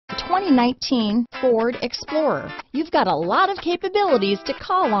2019 Ford Explorer. You've got a lot of capabilities to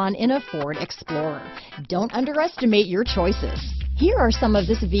call on in a Ford Explorer. Don't underestimate your choices. Here are some of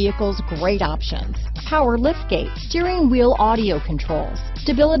this vehicle's great options: power liftgate, steering wheel audio controls,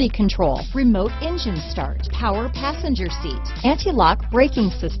 stability control, remote engine start, power passenger seat, anti-lock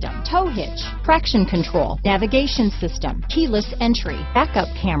braking system, tow hitch, traction control, navigation system, keyless entry, backup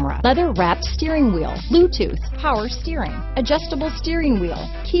camera, leather-wrapped steering wheel, Bluetooth, power steering, adjustable steering wheel,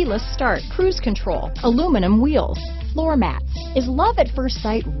 keyless start, cruise control, aluminum wheels, floor mats. Is love at first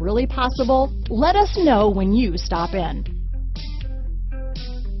sight really possible? Let us know when you stop in.